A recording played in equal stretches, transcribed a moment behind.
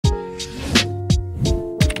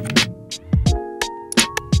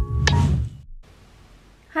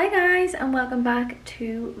Hi guys, and welcome back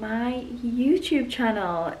to my YouTube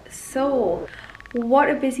channel. So what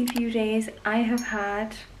a busy few days I have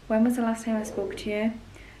had. When was the last time I spoke to you?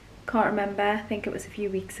 Can't remember. I think it was a few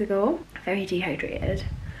weeks ago. Very dehydrated.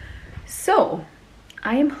 So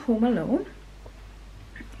I am home alone.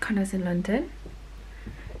 Connor's in London.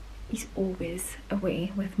 He's always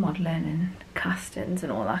away with modelling and castings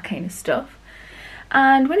and all that kind of stuff.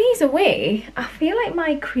 And when he's away, I feel like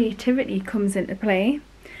my creativity comes into play.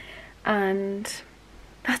 And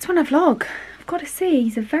that's when I vlog. I've got to say,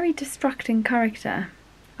 he's a very distracting character,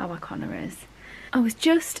 our Connor is. I was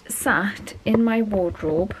just sat in my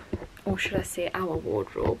wardrobe, or should I say our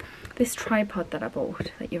wardrobe, this tripod that I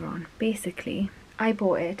bought that you're on. Basically, I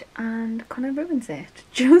bought it and Connor ruins it,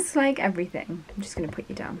 just like everything. I'm just going to put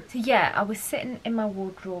you down. So yeah, I was sitting in my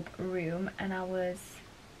wardrobe room and I was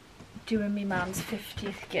doing my mum's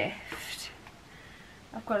 50th gift.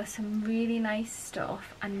 I've got some really nice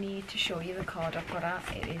stuff. I need to show you the card I've got her.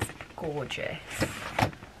 It is gorgeous.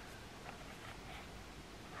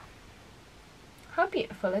 How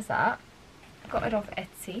beautiful is that? I got it off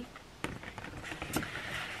Etsy.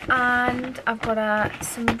 And I've got her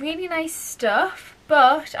some really nice stuff,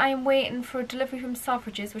 but I am waiting for a delivery from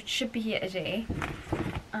Selfridges, which should be here today.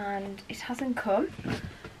 And it hasn't come.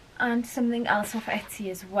 And something else off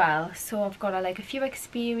Etsy as well. So I've got like a few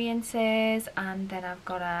experiences, and then I've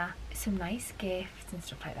got some nice gifts and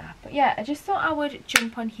stuff like that. But yeah, I just thought I would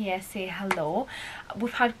jump on here, say hello.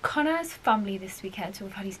 We've had Connor's family this weekend, so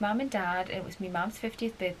we've had his mum and dad. It was my mum's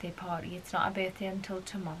 50th birthday party. It's not a birthday until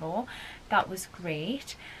tomorrow. That was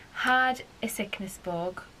great. Had a sickness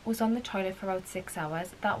bug, was on the toilet for about 6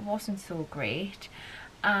 hours. That wasn't so great.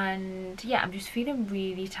 And yeah, I'm just feeling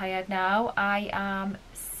really tired now. I am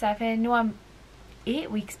I'm 8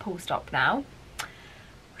 weeks post-op now,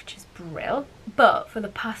 which is brill. But for the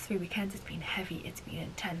past 3 weekends it's been heavy, it's been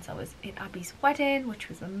intense. I was at Abby's wedding, which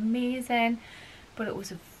was amazing, but it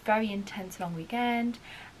was a very intense long weekend.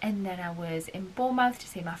 And then I was in Bournemouth to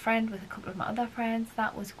see my friend with a couple of my other friends.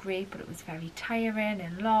 That was great, but it was very tiring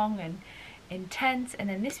and long and intense. And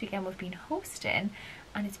then this weekend we've been hosting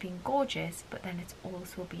and it's been gorgeous, but then it's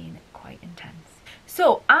also been quite intense.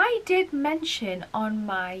 So I did mention on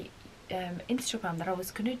my Instagram that I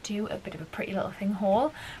was going to do a bit of a Pretty Little Thing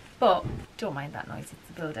haul, but don't mind that noise, it's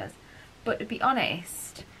the builders. But to be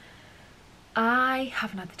honest, I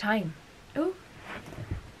haven't had the time. Oh,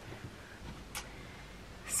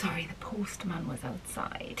 sorry, the postman was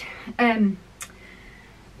outside.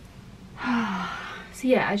 So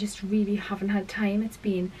yeah, I just really haven't had time. It's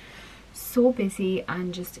been so busy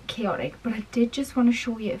and just chaotic, but I did just want to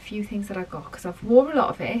show you a few things that I got, because I've worn a lot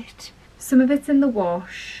of it. Some of it's in the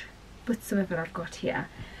wash, but some of it I've got here.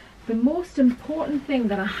 The most important thing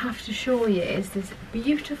that I have to show you is this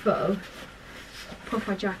beautiful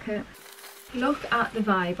puffer jacket. Look at the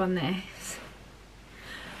vibe on this.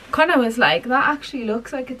 Connor was like, that actually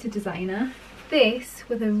looks like it's a designer. This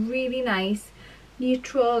with a really nice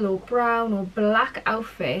neutral or brown or black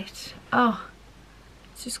outfit. Oh,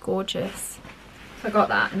 it's just gorgeous. So I got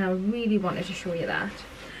that and I really wanted to show you that.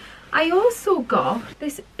 I also got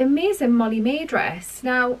this amazing Molly Mae dress.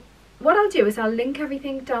 Now what I'll do is I'll link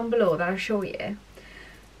everything down below that I'll show you,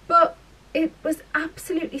 but it was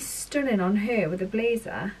absolutely stunning on her with a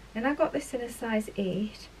blazer, and I got this in a size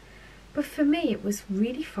 8, but for me it was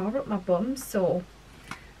really far up my bum, so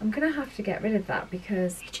I'm gonna have to get rid of that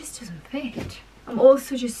because it just doesn't fit. I'm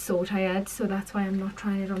also just so tired, so that's why I'm not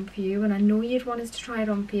trying it on for you, and I know you'd want us to try it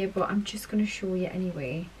on for you, but I'm just going to show you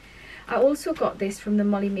anyway. I also got this from the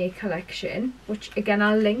Molly Mae collection, which again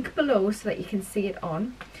I'll link below so that you can see it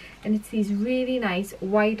on, and it's these really nice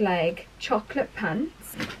wide leg chocolate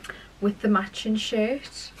pants with the matching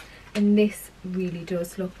shirt, and this really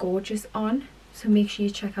does look gorgeous on, so make sure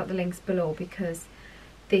you check out the links below because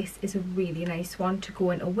this is a really nice one to go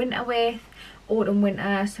into winter with, autumn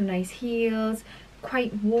winter, some nice heels,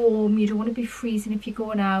 quite warm. You don't want to be freezing if you're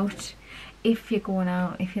going out. If you're going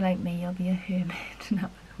out, if you're like me, you'll be a hermit. No,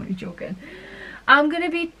 I'm only joking. I'm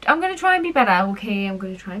gonna try and be better, okay? I'm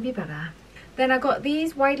gonna try and be better. Then I got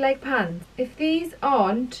these wide leg pants. If these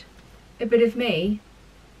aren't a bit of me,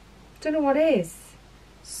 don't know what is.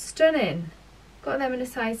 Stunning. Got them in a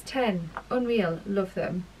size 10. Unreal. Love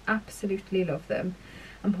them. Absolutely love them.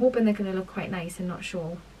 I'm hoping they're going to look quite nice and not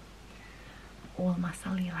show all my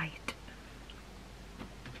cellulite.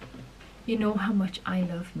 You know how much I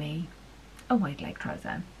love me a wide leg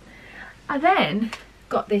trouser. I then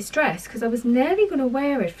got this dress because I was nearly going to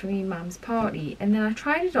wear it for my mum's party, and then I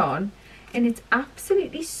tried it on and it's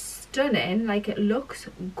absolutely stunning. Like, it looks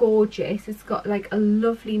gorgeous. It's got like a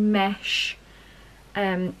lovely mesh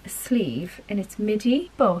sleeve and it's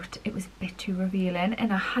midi, but it was a bit too revealing,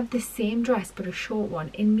 and I had the same dress but a short one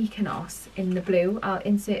in Mykonos in the blue. I'll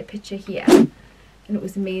insert a picture here, and it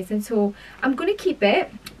was amazing. So I'm going to keep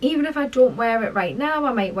it, even if I don't wear it right now.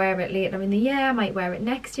 I might wear it later in the year, I might wear it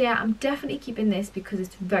next year. I'm definitely keeping this because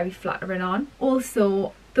it's very flattering on.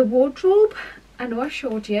 Also, the wardrobe, I know I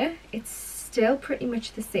showed you, it's still pretty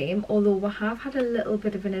much the same, although we have had a little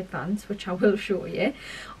bit of an advance, which I will show you.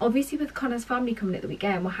 Obviously with Connor's family coming at the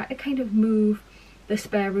weekend, we had to kind of move the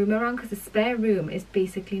spare room around, because the spare room is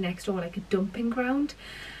basically next door, like a dumping ground.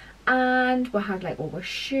 And we had like all our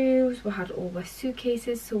shoes, we had all our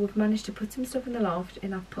suitcases, so we've managed to put some stuff in the loft,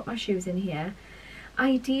 and I've put my shoes in here.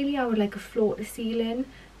 Ideally I would like a floor to ceiling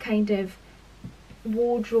kind of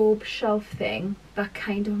wardrobe shelf thing that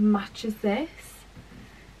kind of matches this.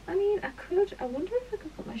 I mean, I wonder if I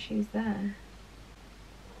could put my shoes there.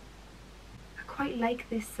 I quite like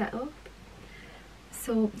this setup.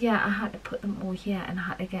 So yeah, I had to put them all here, and I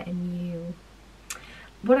had to get a new...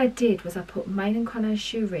 What I did was I put mine and Connor's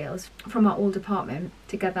shoe rails from our old apartment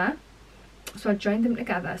together. So I joined them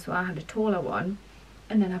together, so I had a taller one,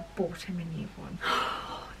 and then I bought him a new one.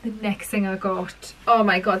 The next thing I got, oh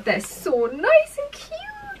my god, they're so nice and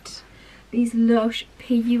cute. These lush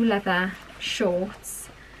PU leather shorts.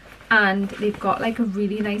 And they've got like a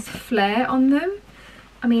really nice flare on them.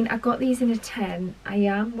 I mean, I got these in a 10. I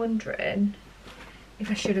am wondering if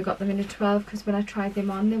I should have got them in a 12, because when I tried them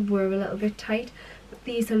on, they were a little bit tight. But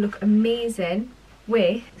these will look amazing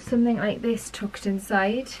with something like this tucked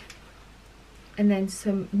inside, and then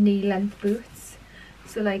some knee length boots.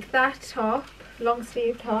 So like that top, long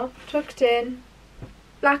sleeve top, tucked in,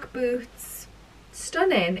 black boots,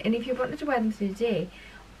 stunning. And if you wanted to wear them through the day,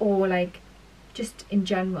 or like just in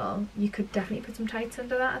general, you could definitely put some tights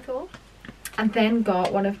under that, I thought. And then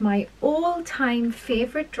got one of my all-time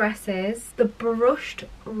favourite dresses, the brushed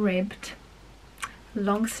ribbed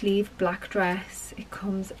long sleeve black dress. It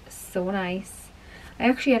comes so nice. I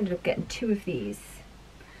actually ended up getting 2 of these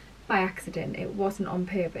by accident, it wasn't on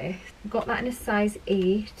purpose. Got that in a size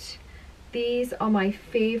 8. These are my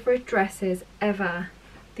favourite dresses ever.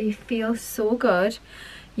 They feel so good.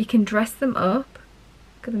 You can dress them up.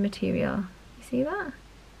 Look at the material. See that?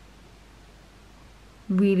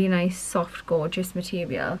 Really nice, soft, gorgeous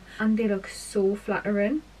material, and they look so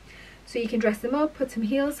flattering. So you can dress them up, put some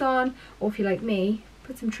heels on, or if you're like me,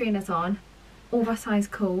 put some trainers on,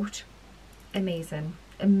 oversized coat. Amazing,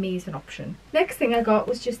 amazing option. Next thing I got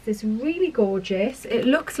was just this really gorgeous, it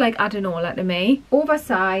looks like Adenola to me,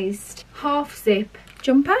 oversized half zip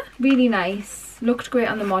jumper. Really nice, looked great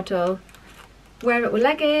on the model. Wear it with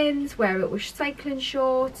leggings, wear it with cycling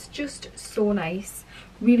shorts, just so nice.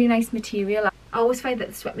 Really nice material. I always find that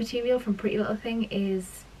the sweat material from Pretty Little Thing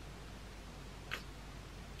is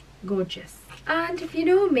gorgeous. And if you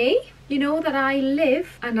know me, you know that I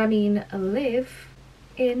live, and I mean live,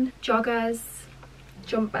 in joggers,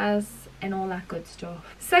 jumpers and all that good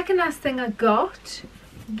stuff. Second last thing I got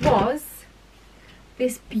was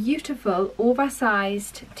this beautiful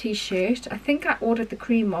oversized t-shirt. I think I ordered the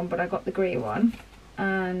cream one, but I got the grey one,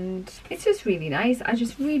 and it's just really nice. I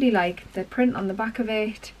just really like the print on the back of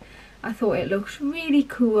it. I thought it looked really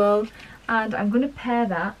cool, and I'm going to pair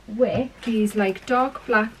that with these like dark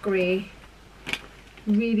black grey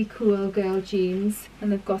really cool girl jeans,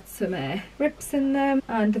 and they've got some rips in them,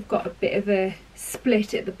 and they've got a bit of a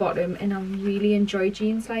split at the bottom, and I really enjoy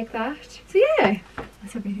jeans like that. So yeah,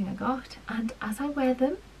 that's everything I got, and as I wear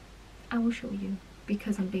them I will show you,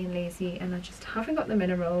 because I'm being lazy and I just haven't got the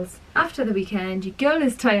minerals. After the weekend, your girl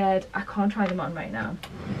is tired, I can't try them on right now,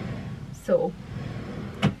 so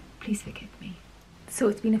please forgive me. So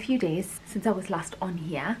it's been a few days since I was last on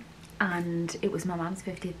here, and it was my mum's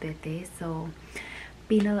 50th birthday, so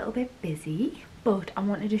been a little bit busy, but I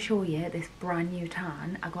wanted to show you this brand new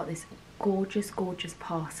tan. I got this gorgeous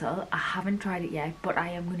parcel. I haven't tried it yet, but I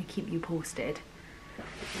am going to keep you posted.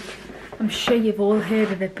 I'm sure you've all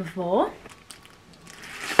heard of it before.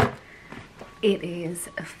 It is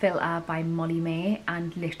a filter by Molly Mae,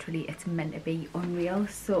 and literally it's meant to be unreal.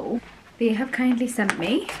 So they have kindly sent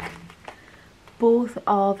me both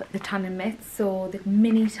of the tanning mitts, so the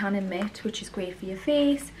mini tanning mitt, which is great for your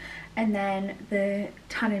face, and then the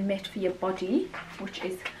tanning mitt for your body, which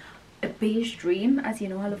is a beige dream. As you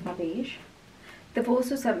know, I love my beige. They've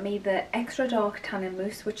also sent me the extra dark tanning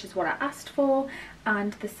mousse, which is what I asked for,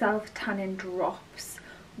 and the self tanning drops,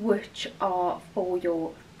 which are for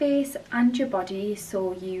your face and your body.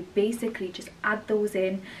 So you basically just add those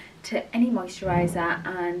in to any moisturizer,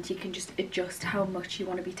 and you can just adjust how much you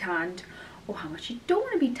want to be tanned or how much you don't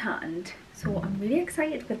want to be tanned. So I'm really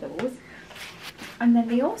excited for those. And then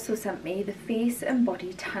they also sent me the Face and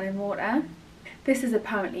Body Tanning Water. This is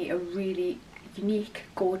apparently a really unique,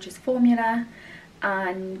 gorgeous formula.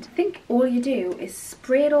 And I think all you do is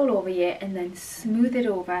spray it all over you and then smooth it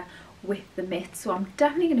over with the mitt. So I'm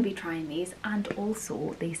definitely going to be trying these. And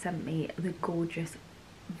also they sent me the gorgeous,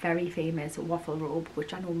 very famous waffle robe,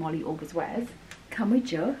 which I know Molly always wears. Can we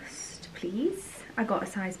just, please? I got a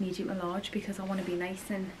size medium and large because I want to be nice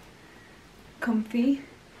and comfy.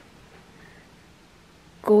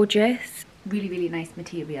 Gorgeous, really, really nice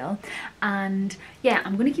material. And yeah,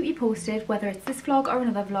 I'm going to keep you posted whether it's this vlog or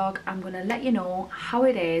another vlog. I'm going to let you know how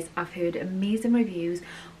it is. I've heard amazing reviews.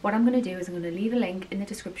 What I'm going to do is I'm going to leave a link in the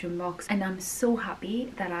description box, and I'm so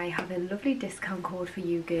happy that I have a lovely discount code for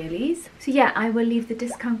you girlies. So yeah, I will leave the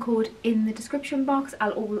discount code in the description box.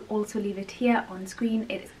 I'll also leave it here on screen.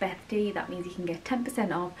 It is Beth-D. That means you can get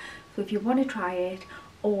 10% off. So if you want to try it,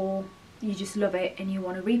 or you just love it and you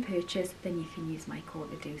want to repurchase, then you can use my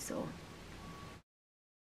code to do so.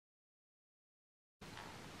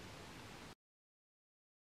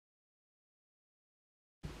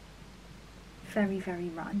 Very, very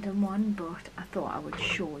random one, but I thought I would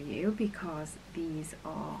show you because these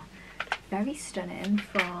are very stunning.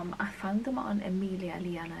 I found them on Amelia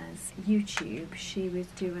Liana's YouTube. She was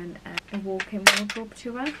doing a walk-in wardrobe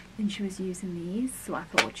tour and she was using these, so I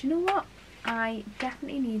thought, you know what, I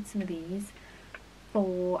definitely need some of these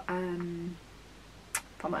for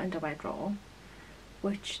my underwear drawer,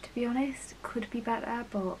 which to be honest could be better,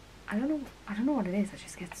 but I don't know what it is. I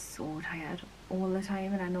just get so tired all the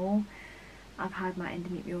time, and I know I've had my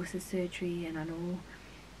endometriosis surgery, and I know,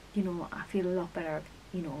 you know, I feel a lot better,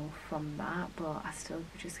 you know, from that, but I still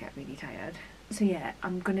just get really tired. So yeah,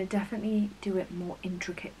 I'm gonna definitely do it more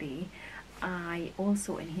intricately. I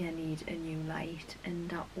also in here need a new light,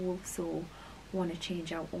 and I also want to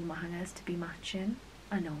change out all my hangers to be matching.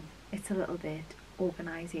 I know it's a little bit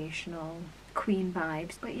organisational queen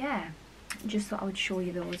vibes, but yeah, just thought I would show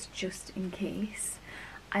you those just in case.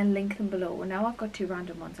 I'll link them below. Now I've got two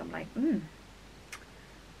random ones. I'm like,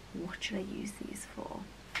 what should I use these for?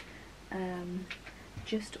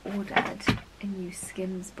 Just ordered a new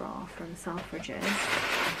Skims bra from Selfridges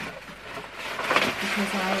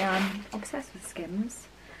because I am obsessed with Skims,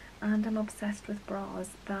 and I'm obsessed with bras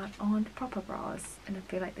that aren't proper bras, and I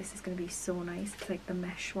feel like this is going to be so nice. It's like the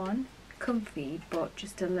mesh one, comfy but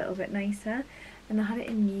just a little bit nicer. And I had it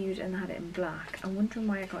in nude and I had it in black. I'm wondering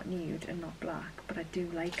why I got nude and not black, but I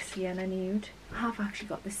do like sienna nude. I have actually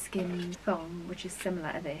got the Skims thong, which is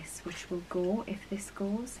similar to this, which will go if this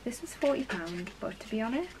goes. This was £40, but to be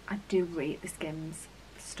honest, I do rate the Skims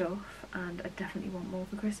stuff, and I definitely want more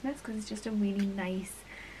for Christmas because it's just a really nice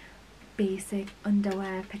basic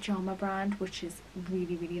underwear pyjama brand, which is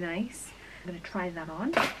really, really nice. I'm going to try that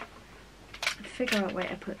on, figure out where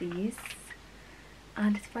to put these,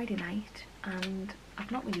 and it's Friday night and I've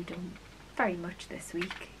not really done very much this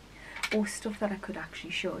week, or stuff that I could actually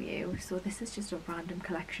show you, so this is just a random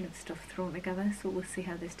collection of stuff thrown together, so we'll see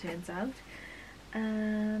how this turns out.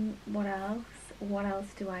 What else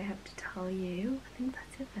do I have to tell you? I think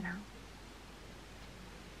that's it for now.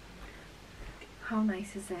 How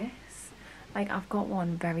nice is this? Like, I've got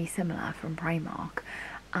one very similar from Primark,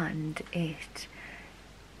 and it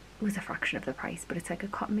was a fraction of the price, but it's like a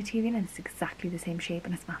cotton material and it's exactly the same shape,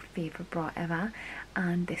 and it's my favourite bra ever.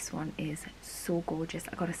 And this one is so gorgeous.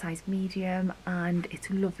 I got a size medium and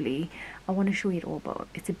it's lovely. I want to show you it all, but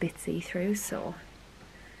it's a bit see-through, so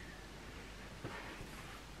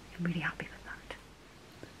I'm really happy with that.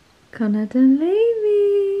 Connor don't leave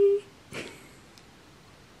me.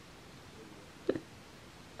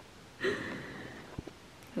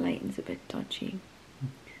 The lighting's a bit dodgy.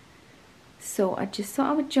 So I just thought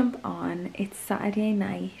I would jump on. It's Saturday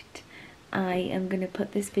night. I am going to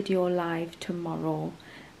put this video live tomorrow,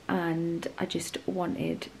 and I just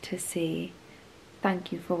wanted to say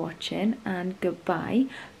thank you for watching and goodbye.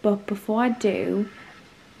 But before I do,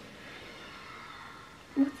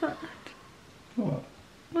 what's that? What?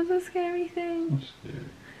 What's a scary thing? What's scary?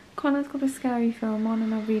 Connor's got a scary film on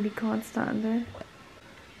and I really can't stand it.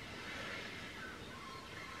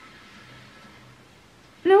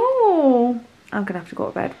 No! I'm gonna have to go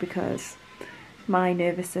to bed because my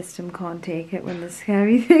nervous system can't take it when there's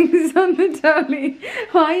scary things on the telly.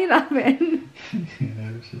 Why are you laughing? Your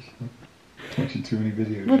nervous system. Watching too many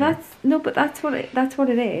videos. Well, that's what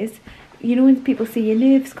it is. You know, when people say your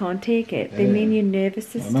nerves can't take it, they mean your nervous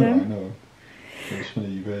system. I know. It's funny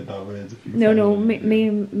you've heard that word a few times. No, me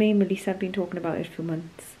and Melissa have been talking about it for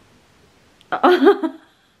months.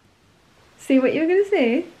 See what you were gonna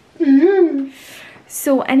say? Yeah.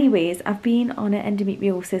 So anyways, I've been on an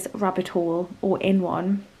endometriosis rabbit hole, or in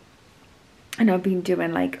one, and I've been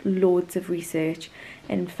doing like loads of research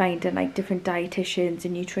and finding like different dietitians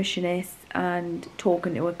and nutritionists and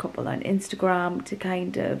talking to a couple on Instagram to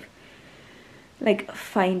kind of like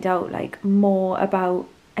find out like more about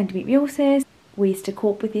endometriosis, ways to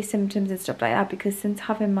cope with your symptoms and stuff like that, because since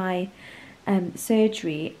having my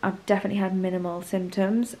surgery I've definitely had minimal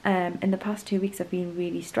symptoms. In the past 2 weeks I've been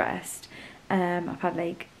really stressed. I've had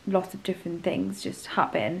like lots of different things just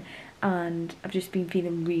happen and I've just been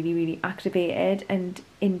feeling really activated, and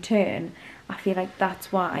in turn I feel like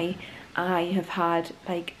that's why I have had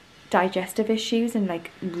like digestive issues and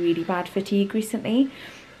like really bad fatigue recently.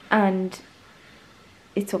 And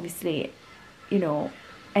it's obviously, you know,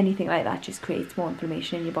 anything like that just creates more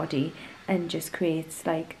inflammation in your body and just creates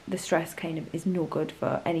like, the stress kind of is no good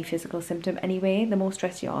for any physical symptom anyway. The more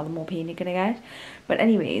stressed you are, the more pain you're gonna get. But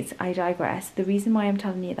anyways, I digress. The reason why I'm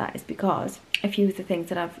telling you that is because a few of the things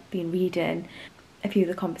that I've been reading, a few of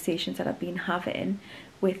the conversations that I've been having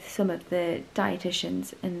with some of the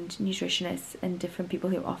dietitians and nutritionists and different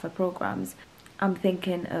people who offer programs, I'm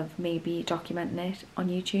thinking of maybe documenting it on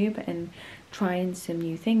YouTube and trying some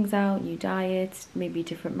new things out, new diets, maybe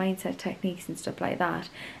different mindset techniques and stuff like that,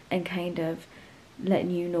 and kind of letting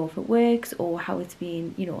you know if it works or how it's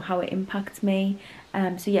been, you know, how it impacts me.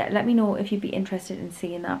 So yeah, let me know if you'd be interested in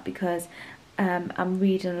seeing that, because I'm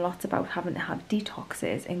reading lots about having to have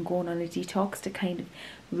detoxes and going on a detox to kind of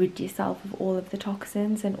rid yourself of all of the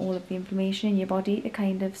toxins and all of the inflammation in your body to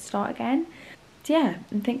kind of start again. So yeah,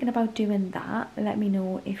 I'm thinking about doing that. Let me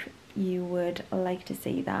know if you would like to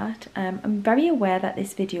see that. I'm very aware that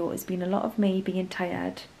this video has been a lot of me being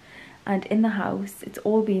tired and in the house. It's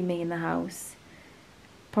all been me in the house,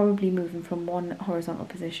 probably moving from one horizontal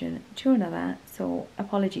position to another, so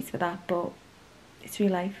apologies for that, but it's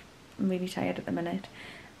real life. I'm really tired at the minute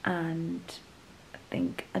and I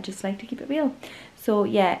think I just like to keep it real. So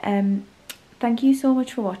yeah, thank you so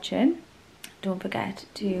much for watching. Don't forget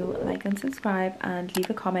to like and subscribe and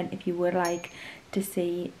leave a comment if you would like to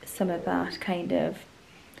see some of that kind of,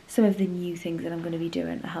 some of the new things that I'm going to be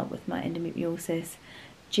doing to help with my endometriosis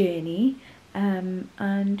journey.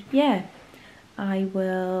 And yeah, I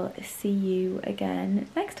will see you again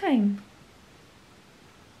next time.